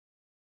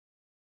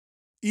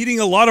eating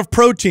a lot of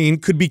protein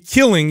could be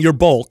killing your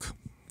bulk.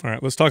 All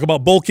right, let's talk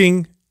about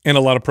bulking and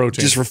a lot of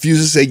protein. Just refuse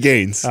to say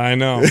gains. I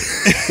know.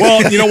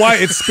 Well, you know why?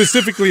 It's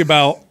specific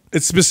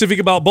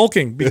about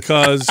bulking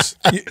because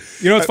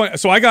you know it's funny.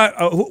 So I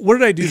got where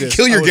did I do this?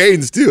 Kill your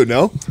gains too,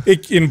 no?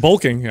 In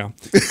bulking, yeah.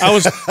 I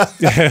was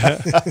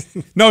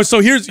no. So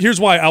here's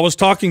why. I was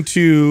talking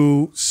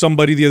to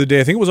somebody the other day.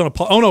 I think it was on a.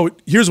 Oh no,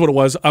 here's what it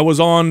was. I was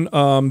on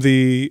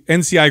the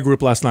NCI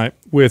group last night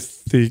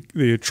with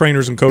the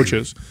trainers and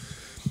coaches,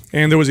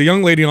 and there was a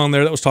young lady on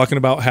there that was talking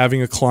about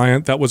having a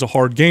client that was a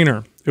hard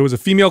gainer. It was a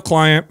female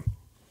client,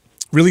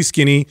 really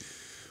skinny,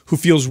 who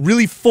feels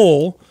really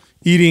full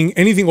eating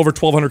anything over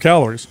 1,200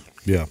 calories.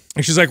 Yeah.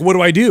 And she's like, what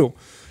do I do?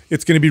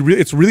 It's going to be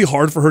it's really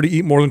hard for her to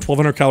eat more than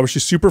 1,200 calories.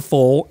 She's super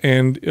full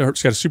and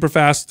she's got a super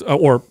fast,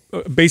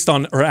 based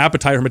on her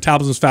appetite, her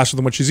metabolism is faster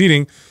than what she's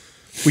eating.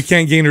 We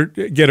can't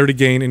get her to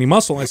gain any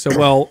muscle. And I said,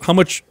 well,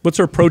 what's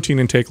her protein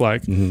intake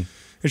like? Mm-hmm.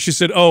 And she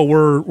said, oh,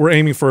 we're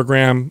aiming for a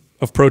gram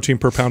of protein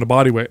per pound of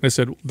body weight. And I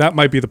said, that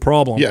might be the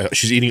problem. Yeah,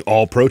 she's eating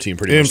all protein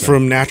pretty much. And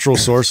from natural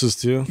sources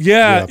too.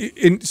 Yeah.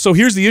 And so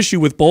here's the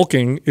issue with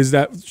bulking is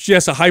that,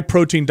 yes, a high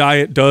protein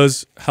diet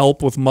does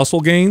help with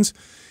muscle gains.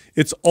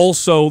 It's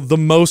also the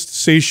most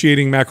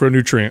satiating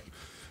macronutrient.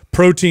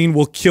 Protein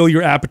will kill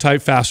your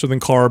appetite faster than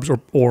carbs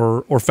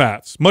or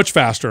fats, much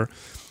faster.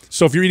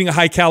 So if you're eating a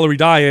high calorie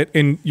diet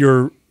and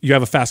you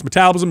have a fast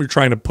metabolism, you're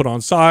trying to put on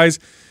size,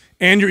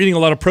 and you're eating a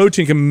lot of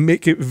protein, can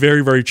make it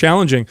very, very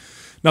challenging.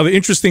 Now, the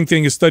interesting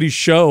thing is studies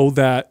show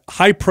that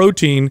high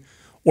protein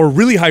or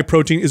really high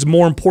protein is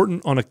more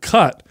important on a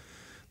cut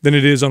than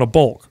it is on a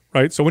bulk,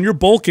 right? So when you're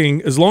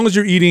bulking, as long as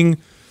you're eating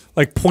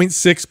like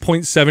 0.6,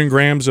 0.7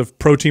 grams of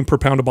protein per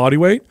pound of body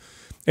weight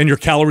and your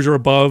calories are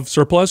above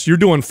surplus, you're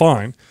doing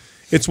fine.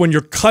 It's when you're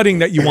cutting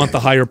that you want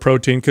the higher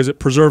protein because it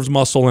preserves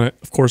muscle and it,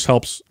 of course,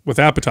 helps with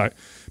appetite.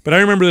 But I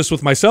remember this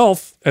with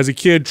myself as a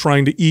kid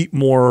trying to eat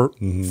more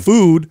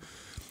food.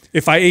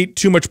 If I ate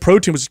too much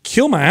protein, it would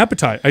kill my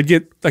appetite. I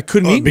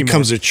couldn't eat anymore. It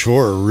becomes a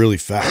chore really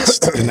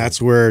fast, and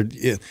that's where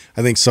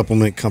I think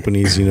supplement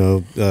companies,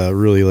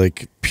 really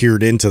like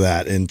peered into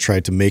that and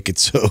tried to make it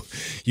so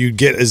you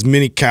get as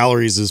many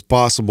calories as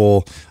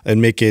possible and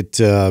make it,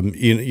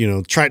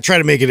 try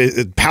to make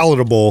it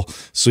palatable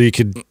so you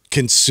could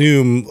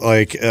consume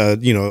like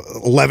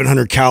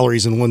 1,100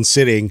 calories in one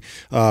sitting,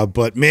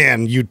 but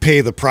man, you'd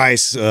pay the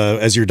price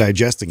as you're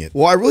digesting it.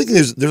 Well, I really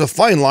think there's a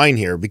fine line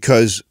here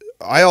because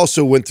I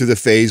also went through the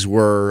phase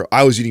where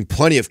I was eating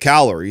plenty of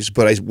calories,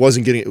 but I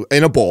wasn't getting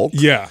in a bulk.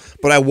 Yeah,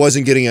 but I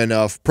wasn't getting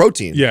enough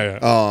protein. Yeah.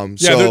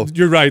 So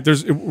you're right.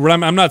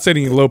 I'm not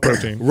saying low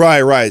protein.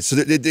 Right. So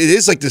it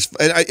is like this,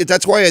 and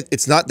that's why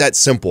it's not that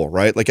simple,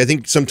 right? Like I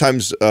think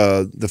sometimes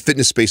the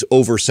fitness space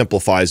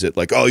oversimplifies it.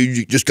 Like, oh,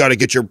 you just got to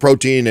get your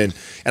protein, and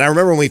I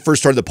remember when we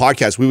first started the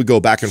podcast, we would go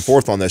back and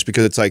forth on this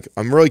because it's like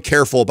I'm really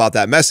careful about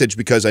that message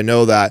because I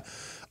know that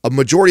a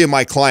majority of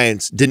my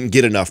clients didn't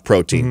get enough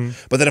protein.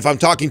 But then if I'm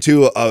talking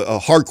to a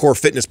hardcore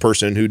fitness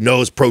person who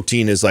knows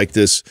protein is like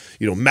this,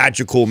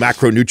 magical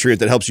macronutrient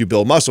that helps you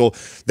build muscle,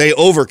 they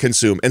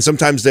overconsume. And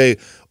sometimes they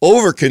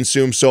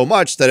overconsume so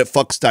much that it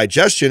fucks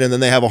digestion and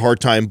then they have a hard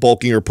time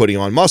bulking or putting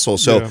on muscle.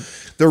 So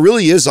there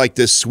really is like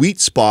this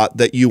sweet spot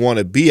that you want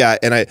to be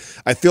at. And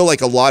I feel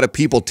like a lot of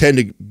people tend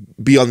to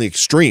be on the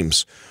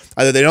extremes.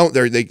 Either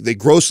they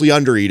grossly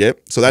undereat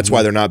it, so that's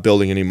why they're not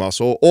building any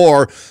muscle,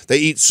 or they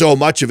eat so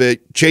much of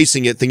it,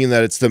 chasing it, thinking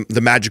that it's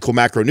the magical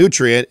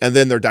macronutrient, and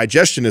then their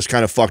digestion is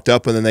kind of fucked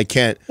up, and then they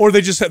can't. Or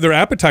they just have their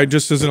appetite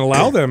just doesn't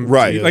allow them,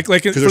 right? Like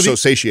because they're so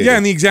satiated. Yeah,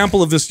 and the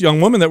example of this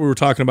young woman that we were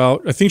talking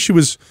about, I think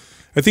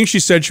she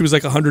said she was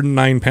like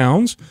 109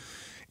 pounds.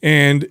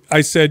 And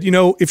I said,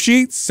 if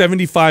she ate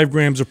 75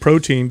 grams of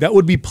protein, that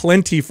would be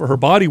plenty for her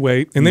body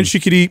weight, and then she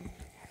could eat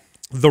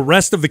the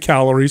rest of the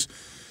calories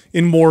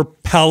in more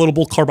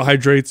palatable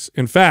carbohydrates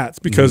and fats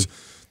because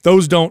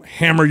those don't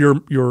hammer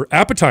your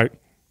appetite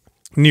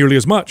nearly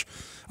as much.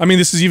 I mean,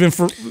 this is even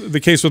for the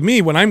case with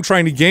me when I'm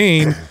trying to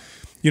gain,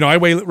 I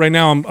weigh right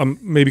now, I'm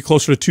maybe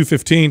closer to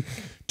 215.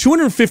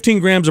 215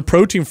 grams of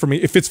protein for me,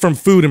 if it's from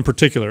food in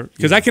particular,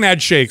 because I can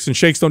add shakes and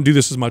shakes don't do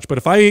this as much. But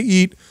if I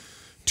eat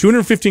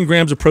 215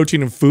 grams of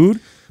protein in food,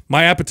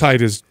 my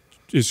appetite is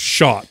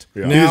shot.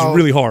 Yeah. It is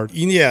really hard.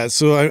 Yeah,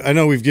 so I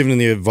know we've given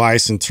the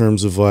advice in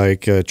terms of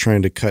like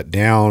trying to cut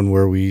down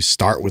where we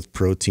start with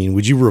protein.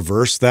 Would you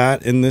reverse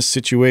that in this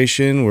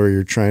situation where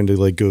you're trying to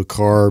like go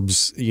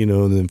carbs,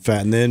 and then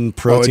fat and then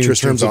protein in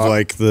terms of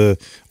like the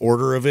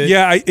order of it?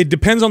 Yeah, it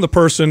depends on the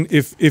person.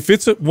 If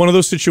it's one of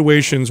those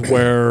situations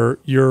where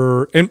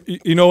and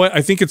you know what,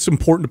 I think it's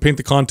important to paint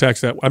the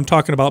context that I'm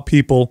talking about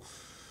people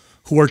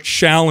who are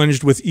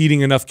challenged with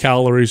eating enough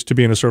calories to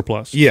be in a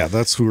surplus. Yeah,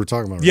 that's who we're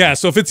talking about. Right? Yeah,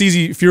 so if it's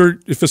easy,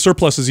 if a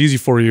surplus is easy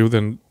for you,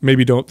 then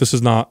maybe this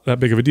is not that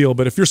big of a deal.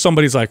 But if you're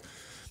somebody's like,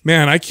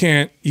 man, I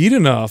can't eat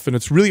enough, and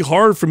it's really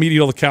hard for me to eat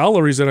all the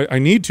calories that I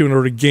need to in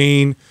order to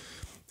gain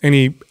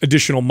any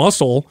additional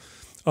muscle,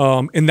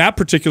 in that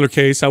particular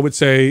case, I would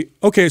say,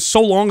 okay, so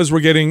long as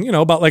we're getting,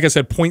 about, like I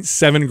said,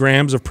 0.7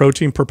 grams of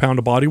protein per pound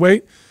of body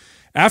weight,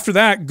 After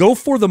that, go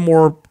for the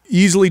more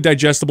easily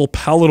digestible,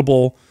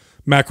 palatable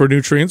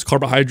macronutrients,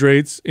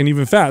 carbohydrates, and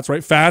even fats,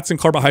 right? Fats and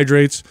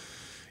carbohydrates,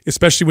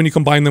 especially when you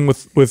combine them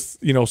with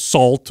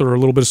salt or a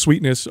little bit of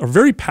sweetness, are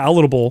very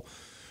palatable.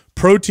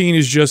 Protein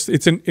is just,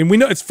 and we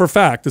know it's a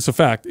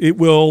fact, it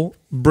will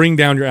bring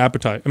down your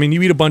appetite. I mean,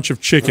 you eat a bunch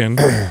of chicken,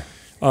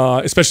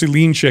 especially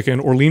lean chicken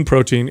or lean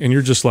protein, and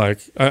you're just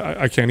like,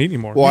 I can't eat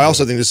anymore. Well, I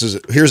also think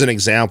here's an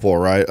example,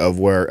 right, of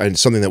where, and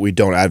something that we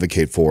don't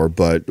advocate for,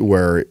 but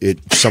where it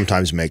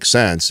sometimes makes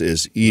sense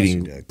is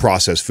eating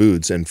processed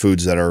foods and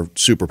foods that are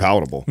super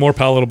palatable. More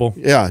palatable.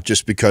 Yeah,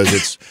 just because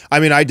it's,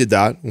 I mean, I did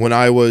that when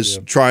I was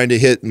trying to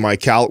hit my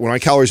when my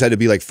calories had to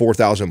be like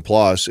 4,000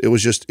 plus. It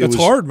was just, it's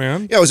hard,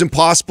 man. Yeah, it was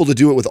impossible to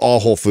do it with all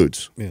whole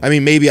foods. Yeah. I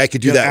mean, maybe I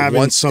could do that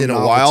once in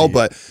a while,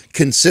 but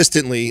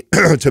consistently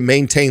to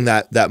maintain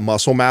that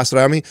muscle mass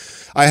that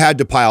I had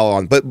to pile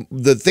on. But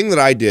the thing that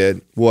I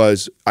did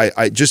was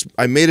I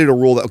made it a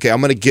rule that, okay,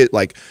 I'm going to get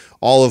like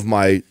all of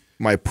my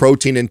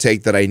protein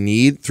intake that I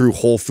need through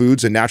whole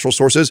foods and natural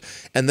sources,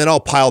 and then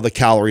I'll pile the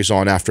calories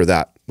on after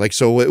that. Like,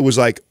 so it was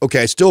like,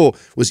 okay, I still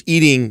was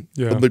eating,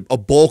 a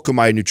bulk of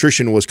my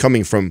nutrition was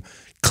coming from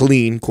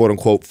clean, quote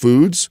unquote,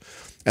 foods.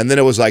 And then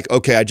it was like,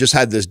 okay, I just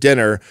had this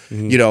dinner,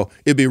 you know,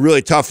 it'd be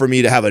really tough for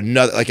me to have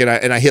another, like, and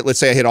I hit, let's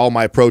say I hit all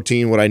my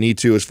protein, what I need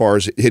to as far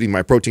as hitting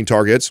my protein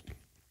targets,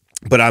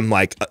 but I'm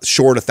like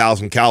short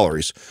 1,000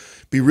 calories.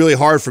 Be really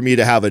hard for me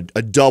to have a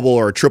double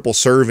or a triple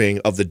serving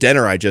of the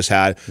dinner I just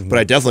had, but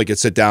I definitely could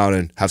sit down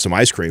and have some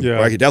ice cream. Or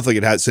I could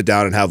definitely sit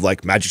down and have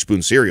like Magic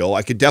Spoon cereal.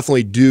 I could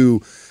definitely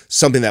do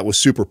something that was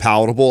super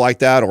palatable like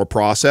that, or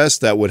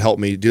processed, that would help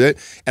me do it.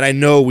 And I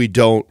know we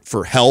don't,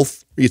 for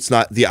health, it's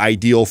not the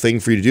ideal thing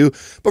for you to do,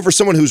 but for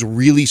someone who's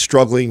really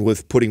struggling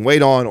with putting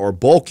weight on or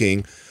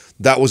bulking,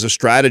 that was a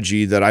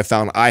strategy that I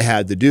found I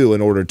had to do in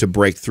order to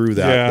break through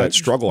that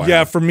struggle.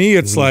 Yeah, for me,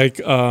 it's like,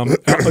 you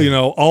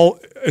know,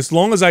 as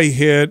long as I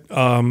hit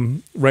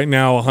right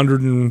now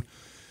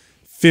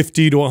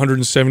 150 to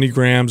 170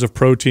 grams of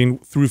protein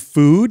through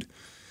food,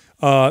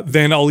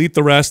 then I'll eat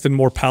the rest in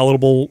more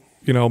palatable,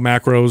 you know,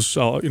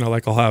 macros. You know,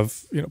 like I'll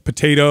have, you know,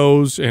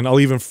 potatoes, and I'll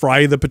even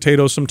fry the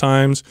potatoes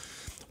sometimes.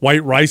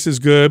 White rice is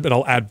good, but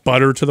I'll add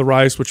butter to the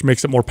rice, which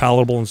makes it more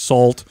palatable, and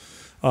salt.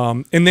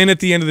 And then at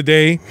the end of the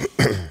day,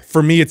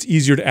 for me, it's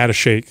easier to add a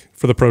shake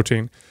for the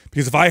protein.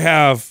 Because if I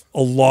have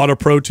a lot of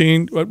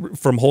protein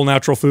from whole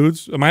natural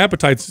foods, my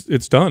appetite's,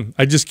 it's done.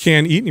 I just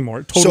can't eat anymore.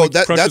 It totally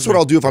that's what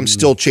I'll do if I'm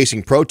still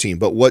chasing protein.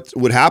 But what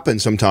would happen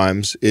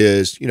sometimes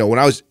is, you know, when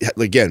I was,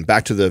 again,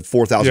 back to the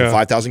 4,000,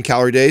 5,000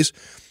 calorie days,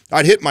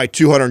 I'd hit my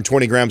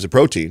 220 grams of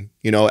protein,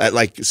 you know, at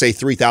like, say,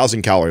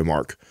 3,000 calorie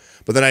mark.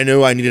 But then I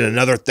knew I needed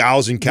another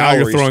 1,000 calories.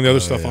 Now you're throwing the other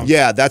stuff on.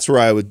 Yeah, that's where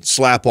I would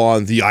slap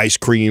on the ice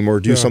cream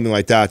or do something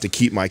like that to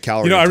keep my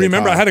calories. You know, I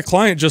remember I had a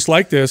client just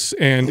like this,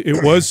 and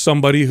it was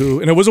somebody who,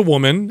 and it was a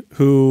woman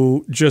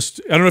who just,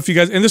 I don't know if you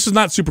guys, and this is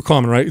not super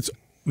common, right? It's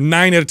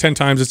 9 out of 10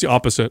 times it's the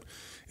opposite.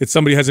 It's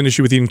somebody has an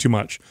issue with eating too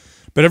much.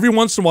 But every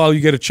once in a while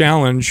you get a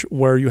challenge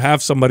where you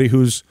have somebody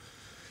who's,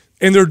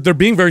 and they're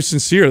being very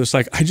sincere. It's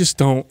like, I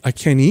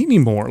can't eat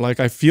anymore. Like,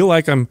 I feel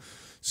like I'm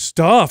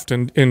stuffed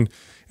and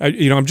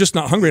you know, I'm just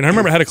not hungry. And I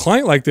remember I had a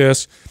client like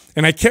this,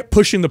 and I kept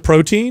pushing the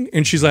protein,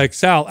 and she's like,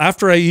 Sal,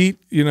 after I eat,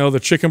 you know, the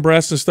chicken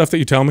breasts and stuff that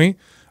you tell me,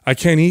 I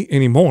can't eat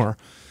anymore.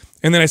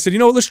 And then I said, you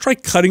know, let's try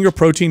cutting your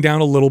protein down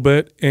a little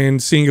bit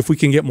and seeing if we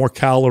can get more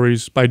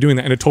calories by doing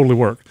that. And it totally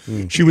worked.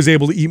 She was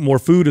able to eat more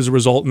food as a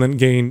result and then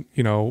gain,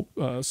 you know,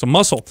 some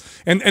muscle.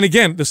 And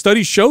again, the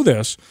studies show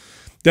this,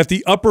 that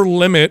the upper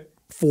limit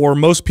for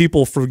most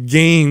people for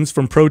gains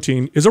from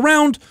protein is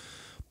around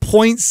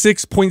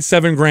 0.6,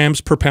 0.7 grams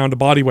per pound of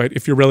body weight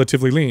if you're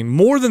relatively lean.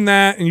 More than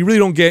that, and you really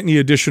don't get any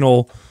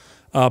additional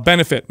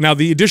benefit. Now,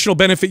 the additional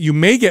benefit you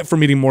may get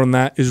from eating more than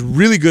that is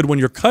really good when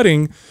you're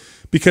cutting,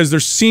 because there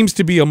seems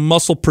to be a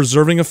muscle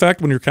preserving effect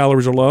when your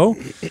calories are low,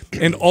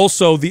 and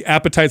also the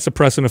appetite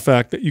suppressant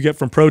effect that you get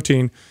from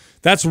protein.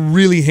 That's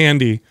really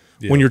handy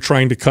when you're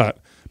trying to cut.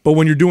 But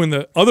when you're doing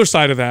the other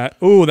side of that,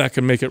 oh, that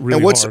can make it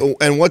really hard.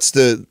 And what's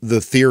the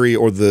theory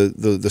or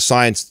the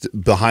science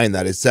behind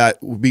that? Is that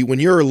when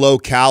you're low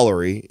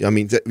calorie, I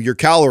mean, your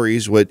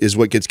calories is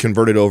what gets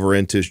converted over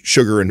into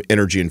sugar and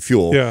energy and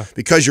fuel. Yeah.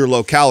 Because you're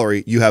low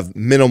calorie, you have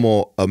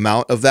minimal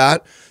amount of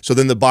that. So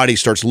then the body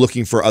starts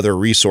looking for other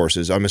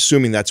resources. I'm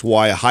assuming that's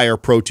why a higher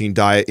protein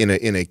diet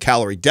in a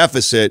calorie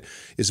deficit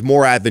is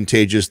more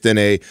advantageous than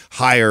a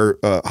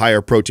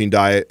higher protein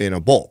diet in a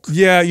bulk.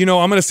 Yeah, you know,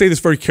 I'm going to say this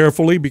very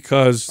carefully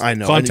because I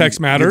know context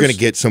matters. You're going to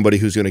get somebody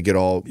who's going to get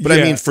all, but I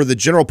mean, for the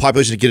general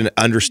population to get an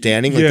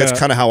understanding, like that's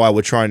kind of how I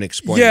would try and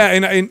explain. Yeah,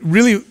 and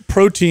really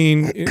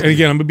protein. And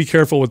again, I'm going to be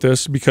careful with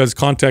this because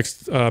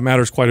context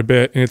matters quite a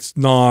bit, and it's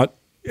not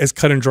as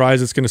cut and dry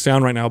as it's going to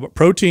sound right now. But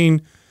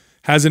protein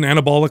has an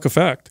anabolic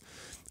effect.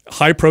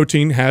 High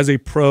protein has a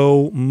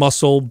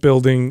pro-muscle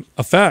building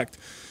effect.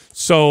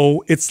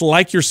 So it's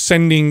like you're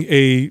sending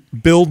a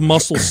build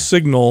muscle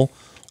signal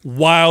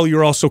while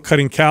you're also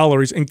cutting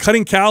calories. And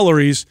cutting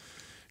calories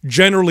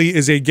generally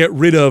is a get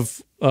rid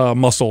of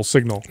muscle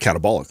signal.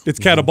 Catabolic. It's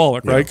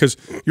catabolic, right? Because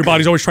your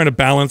body's always trying to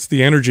balance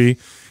the energy,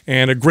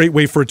 and a great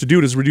way for it to do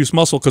it is reduce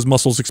muscle, because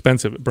muscle's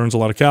expensive. It burns a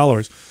lot of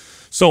calories.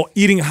 So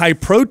eating high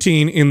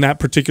protein in that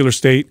particular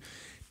state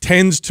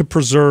tends to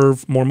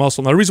preserve more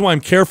muscle. Now, the reason why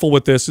I'm careful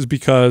with this is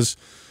because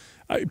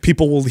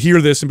people will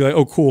hear this and be like,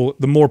 oh, cool,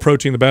 the more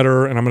protein, the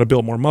better, and I'm going to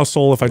build more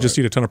muscle if I just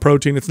eat a ton of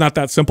protein. It's not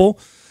that simple.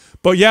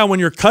 But yeah, when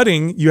you're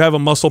cutting, you have a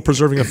muscle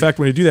preserving effect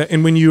when you do that.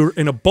 And when you're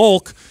in a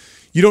bulk,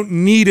 you don't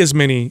need as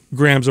many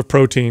grams of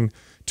protein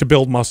to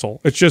build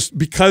muscle. It's just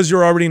because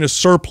you're already in a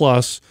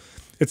surplus,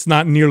 it's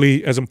not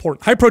nearly as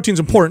important. High protein is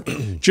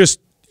important, just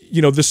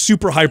the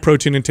super high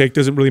protein intake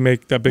doesn't really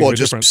make that big of a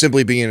difference. Just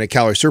simply being in a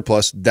calorie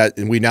surplus, that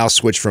we now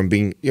switch from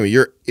being,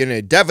 you're in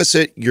a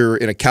deficit, you're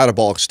in a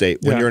catabolic state.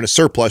 When you're in a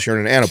surplus, you're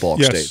in an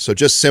anabolic state. So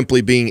just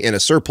simply being in a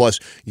surplus,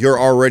 you're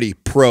already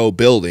pro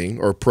building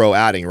or pro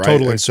adding, right?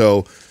 Totally. And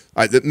so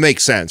it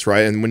makes sense,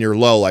 right? And when you're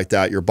low like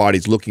that, your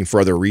body's looking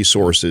for other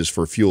resources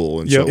for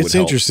fuel. And so it's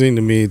interesting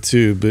to me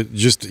too, but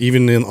just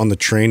even on the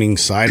training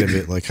side of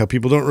it, like how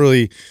people don't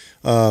really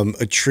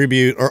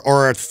attribute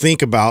or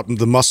think about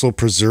the muscle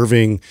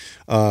preserving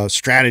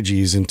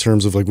strategies in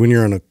terms of like when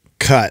you're on a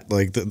cut,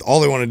 like all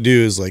they want to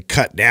do is like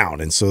cut down,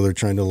 and so they're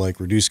trying to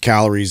like reduce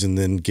calories and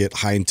then get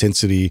high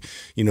intensity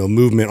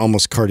movement,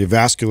 almost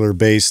cardiovascular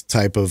based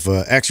type of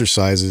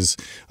exercises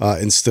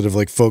instead of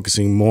like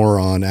focusing more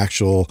on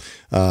actual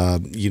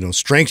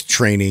strength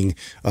training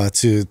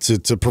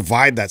to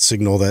provide that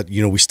signal that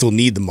we still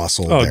need the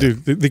muscle.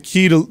 Dude, the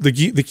key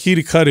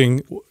to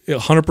cutting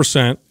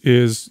 100%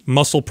 is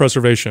muscle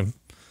preservation.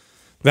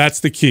 That's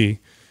the key.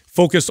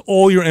 Focus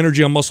all your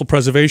energy on muscle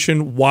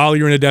preservation while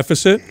you're in a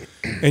deficit,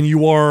 and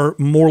you are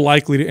more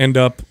likely to end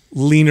up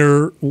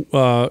leaner,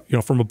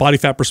 from a body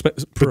fat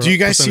perspective. But do you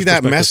guys see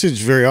that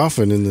message very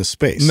often in this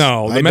space?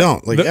 No, I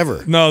don't,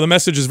 ever. No, the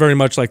message is very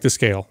much like the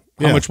scale.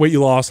 How much weight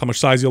you lost, how much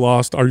size you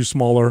lost, are you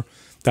smaller,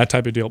 that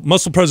type of deal.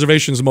 Muscle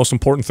preservation is the most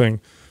important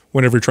thing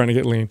whenever you're trying to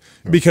get lean,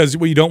 because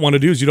what you don't want to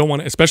do is you don't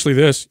want to, especially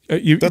this.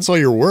 That's all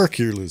your work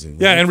you're losing.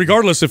 Right? Yeah, and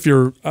regardless if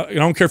you're, I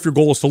don't care if your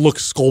goal is to look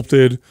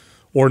sculpted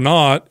or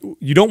not,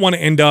 you don't want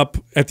to end up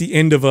at the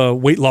end of a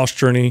weight loss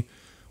journey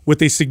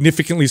with a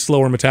significantly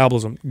slower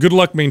metabolism. Good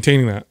luck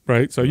maintaining that,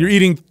 right? So you're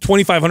eating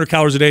 2,500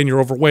 calories a day and you're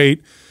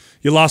overweight.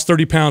 You lost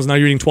 30 pounds, now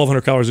you're eating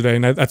 1,200 calories a day,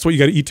 and that's what you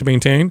got to eat to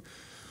maintain.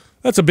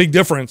 That's a big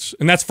difference,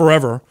 and that's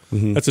forever.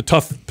 That's a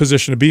tough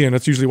position to be in.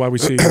 That's usually why we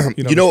see.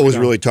 What was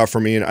really tough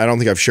for me, and I don't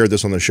think I've shared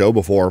this on the show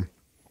before,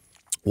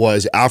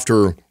 was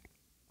after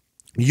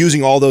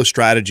using all those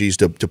strategies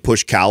to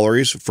push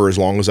calories for as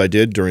long as I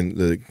did during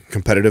the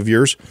competitive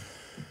years,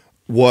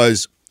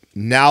 was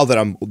now that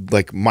I'm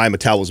like my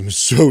metabolism is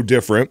so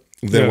different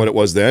than what it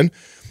was then,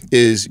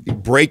 is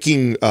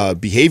breaking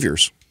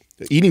behaviors.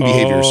 Eating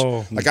behaviors.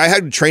 Like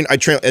I train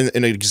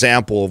an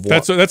example of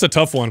what, that's a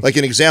tough one. Like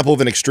an example of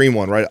an extreme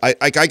one, right?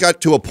 I got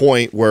to a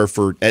point where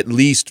for at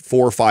least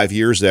 4 or 5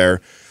 years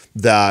there,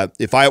 that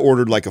if I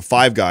ordered like a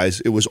Five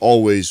Guys, it was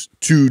always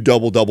 2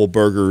 double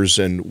burgers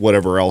and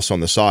whatever else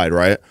on the side,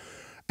 right?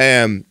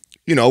 And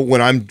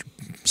when I'm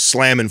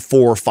slamming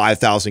 4,000 or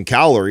 5,000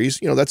 calories,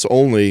 that's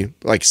only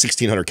like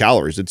 1,600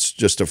 calories. It's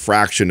just a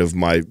fraction of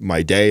my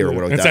day or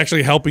whatever. It's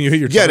actually helping you hit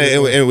your target.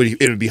 Yeah,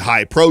 it would be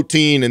high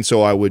protein, and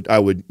so I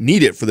would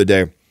need it for the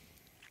day.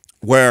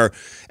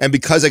 And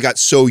because I got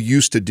so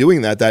used to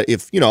doing that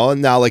if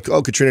now like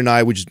Katrina and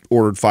I, we just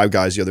ordered Five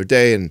Guys the other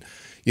day, and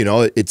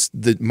it's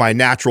my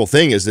natural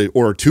thing is to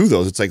order 2 of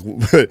those. It's like,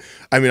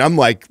 I mean, I'm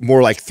like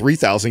more like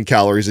 3,000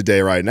 calories a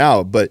day right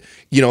now. But,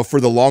 for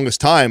the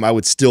longest time, I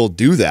would still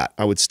do that.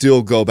 I would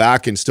still go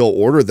back and still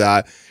order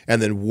that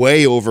and then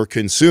way over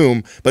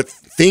consume, but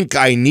think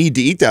I need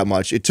to eat that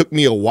much. It took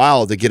me a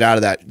while to get out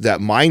of that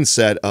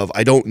mindset of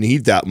I don't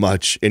need that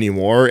much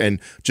anymore. And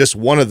just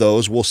one of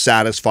those will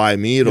satisfy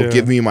me. It'll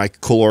give me my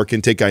caloric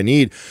intake I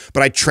need.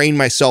 But I trained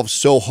myself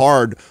so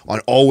hard on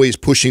always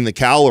pushing the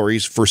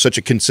calories for such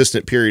a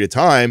consistent period of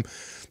time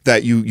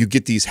that you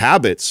get these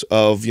habits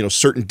of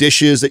certain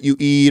dishes that you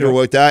eat or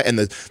like that, and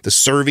the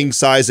serving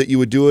size that you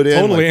would do it in.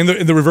 Totally, and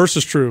the reverse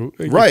is true.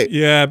 Right.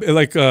 Yeah,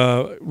 like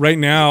right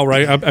now,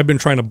 right, I've been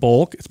trying to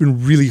bulk. It's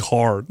been really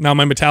hard. Now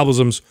my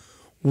metabolism's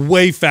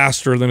way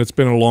faster than it's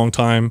been in a long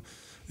time,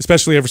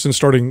 especially ever since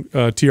starting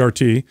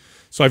TRT.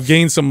 So I've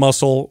gained some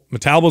muscle.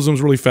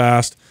 Metabolism's really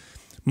fast.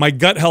 My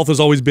gut health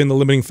has always been the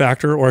limiting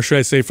factor, or should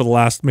I say for the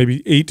last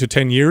maybe 8 to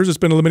 10 years, it's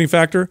been a limiting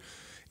factor.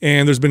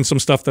 And there's been some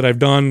stuff that I've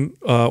done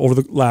over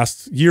the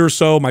last year or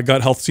so. My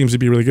gut health seems to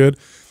be really good.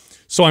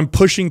 So I'm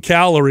pushing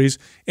calories,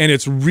 and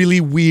it's really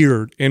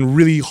weird and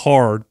really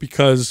hard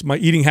because my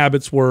eating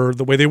habits were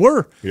the way they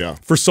were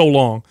for so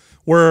long,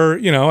 where,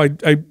 I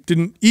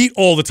didn't eat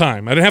all the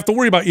time. I didn't have to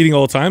worry about eating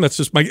all the time. That's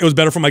just it was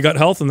better for my gut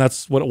health, and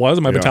that's what it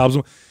was, my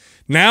metabolism.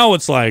 Now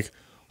it's like,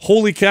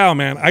 holy cow,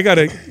 man, I got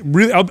to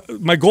really,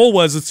 my goal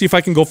was, let's see if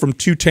I can go from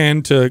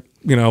 210 to,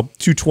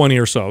 220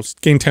 or so,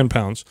 gain 10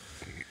 pounds.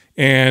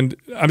 And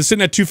I'm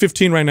sitting at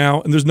 215 right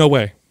now, and there's no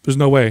way. There's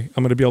no way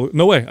I'm going to be able to.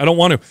 No way. I don't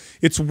want to.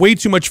 It's way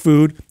too much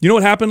food. You know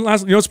what happened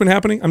last? You know what's been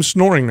happening? I'm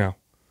snoring now.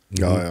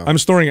 Oh, yeah. I'm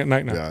snoring at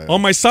night now. Yeah, yeah.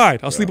 On my side.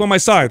 I'll sleep on my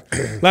side.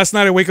 Last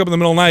night I wake up in the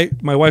middle of the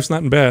night. My wife's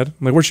not in bed.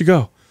 I'm like, where'd she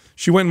go?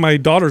 She went in my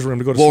daughter's room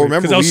to go to sleep.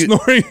 Remember, because I was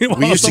snoring. while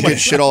we I used was to on my get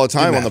shit side. all the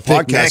time on the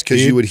thick podcast neck, because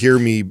dude. you would hear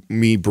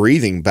me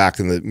breathing back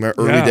in the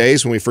early Yeah.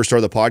 days when we first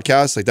started the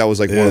podcast. Like that was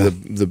like one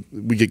of the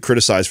we get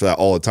criticized for that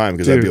all the time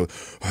because I'd be. Dude.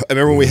 I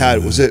remember when we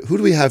had who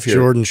do we have here?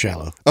 Jordan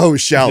Shallow. Oh,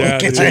 Shallow. Yeah,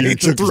 dude. I hate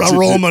to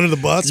roll him under the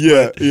bus.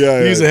 Yeah, but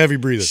yeah. He's a heavy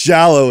breather.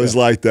 Shallow is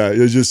like that.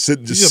 You're just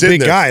He's a sitting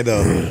big there. guy,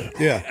 though.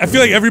 Yeah. I feel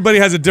like everybody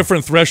has a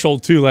different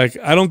threshold too. Like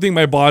I don't think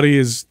my body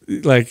is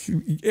like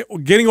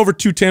getting over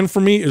 210 for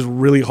me is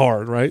really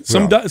hard, right?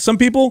 Some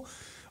people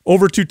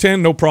over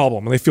 210 no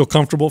problem and they feel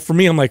comfortable. For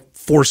me, I'm like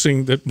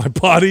forcing my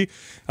body.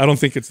 I don't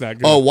think it's that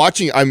good. Oh,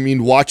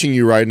 watching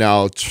you right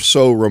now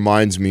so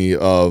reminds me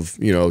of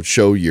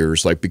show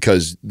years, like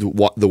because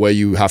the way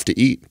you have to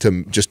eat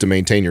to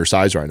maintain your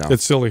size right now.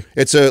 It's silly.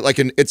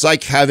 It's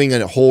like having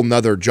a whole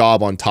nother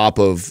job on top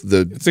of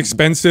the. It's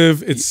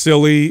expensive. It's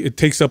silly. It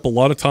takes up a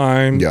lot of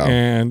time. Yeah.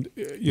 And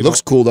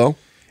Looks cool though.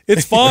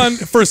 It's fun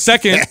for a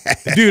second,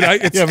 dude.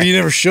 Yeah, but you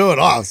never show it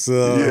off.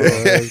 So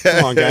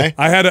come on, guy.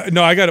 I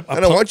got a I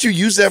don't want you to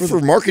use that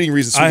for marketing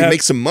reasons so you can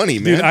make some money,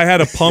 man. Dude, I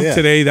had a pump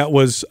today that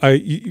was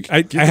I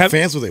have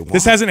fans what they want.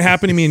 This hasn't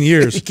happened to me in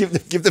years. give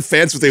the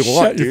fans what they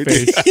want, Shut your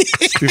dude.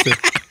 face. Stupid.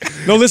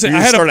 No, listen. You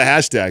I had start a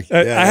hashtag.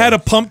 I had a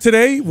pump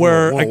today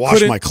where I I wash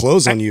couldn't my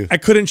clothes on you. I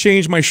couldn't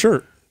change my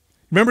shirt.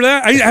 Remember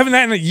that? I haven't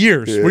had that in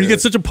years. Where you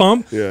get such a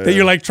pump that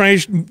you're like trying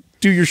to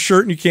do your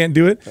shirt and you can't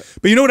do it.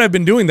 But you know what I've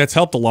been doing that's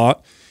helped a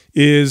lot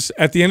is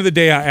at the end of the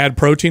day I add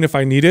protein if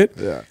I need it.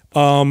 Yeah.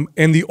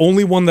 And the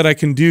only one that I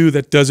can do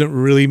that doesn't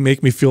really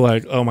make me feel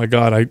like, oh my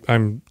God,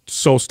 I'm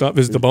so stuffed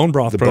is the bone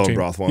broth protein. bone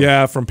broth one.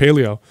 Yeah, from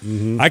Paleo.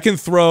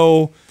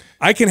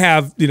 I can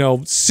have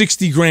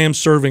 60 gram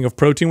serving of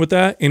protein with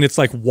that, and it's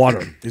like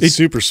water. It's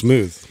super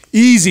smooth.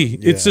 Easy.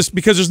 It's just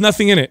because there's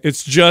nothing in it.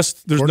 It's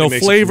just there's Courtney no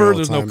makes it for me flavor. all the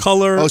There's no time.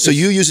 color. Oh, so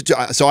you use it too?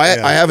 So I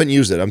haven't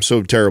used it. I'm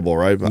so terrible,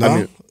 right? No? I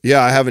mean,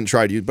 yeah, I haven't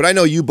tried you, but I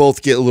know you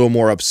both get a little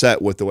more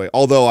upset with the way.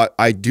 Although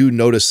I do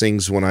notice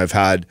things when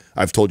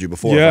I've told you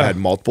before, Yeah. I had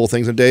multiple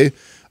things a day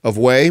of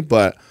whey,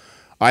 but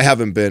I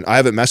haven't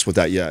messed with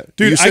that yet.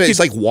 Dude, you said I it's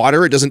like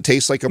water. It doesn't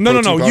taste like a No,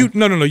 protein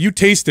powder? You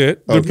taste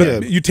it. Okay.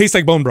 But you taste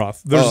like bone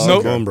broth. There's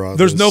no bone broth.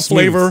 There's It's no smooth.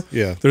 flavor.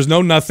 Yeah. There's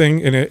no nothing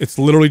in it. It's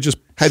literally just.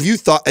 Have you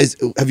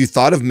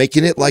thought of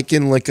making it like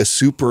in like a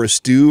soup or a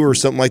stew or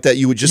something like that?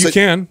 You would just You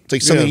can. It's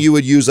like something Yeah. you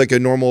would use like a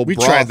normal. We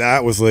broth. tried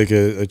that with like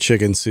a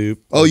chicken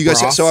soup. Oh, you guys.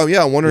 broth. So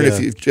yeah, I'm wondering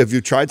Yeah. if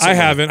you tried. Something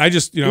I haven't. I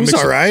just It was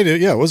mix all right.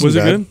 Yeah, it wasn't Was it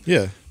bad. good?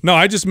 Yeah. No,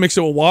 I just mix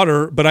it with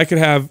water, but I could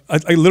have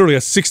I literally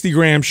a 60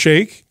 gram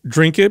shake,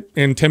 drink it,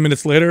 and 10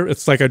 minutes later,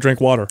 it's like I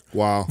drank water.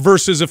 Wow.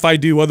 Versus if I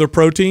do other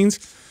proteins,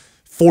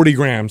 40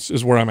 grams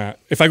is where I'm at.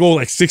 If I go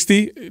like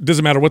 60, it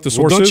doesn't matter what the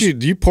source is.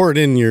 Do you pour it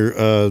in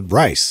your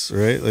rice,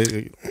 right?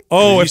 Like,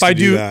 Oh, you if used I to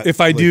do, that,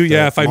 if I like do, the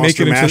yeah, if I make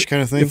Monster it into Mash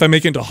kind of thing. if I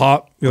make it into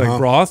hot like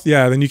broth,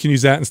 yeah, then you can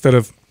use that instead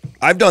of.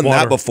 I've done water.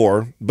 that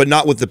before, but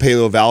not with the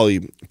Paleo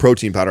Valley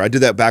protein powder. I did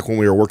that back when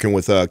we were working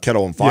with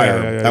Kettle and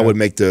Fire. Yeah. That would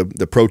make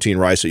the protein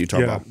rice that you talk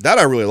Yeah. about. That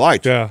I really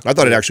liked. Yeah. I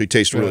thought it actually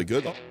tasted really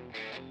good.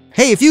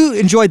 Hey, if you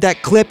enjoyed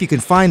that clip, you can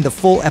find the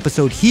full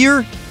episode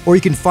here, or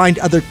you can find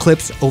other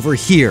clips over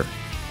here.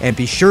 And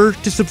be sure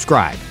to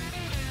subscribe.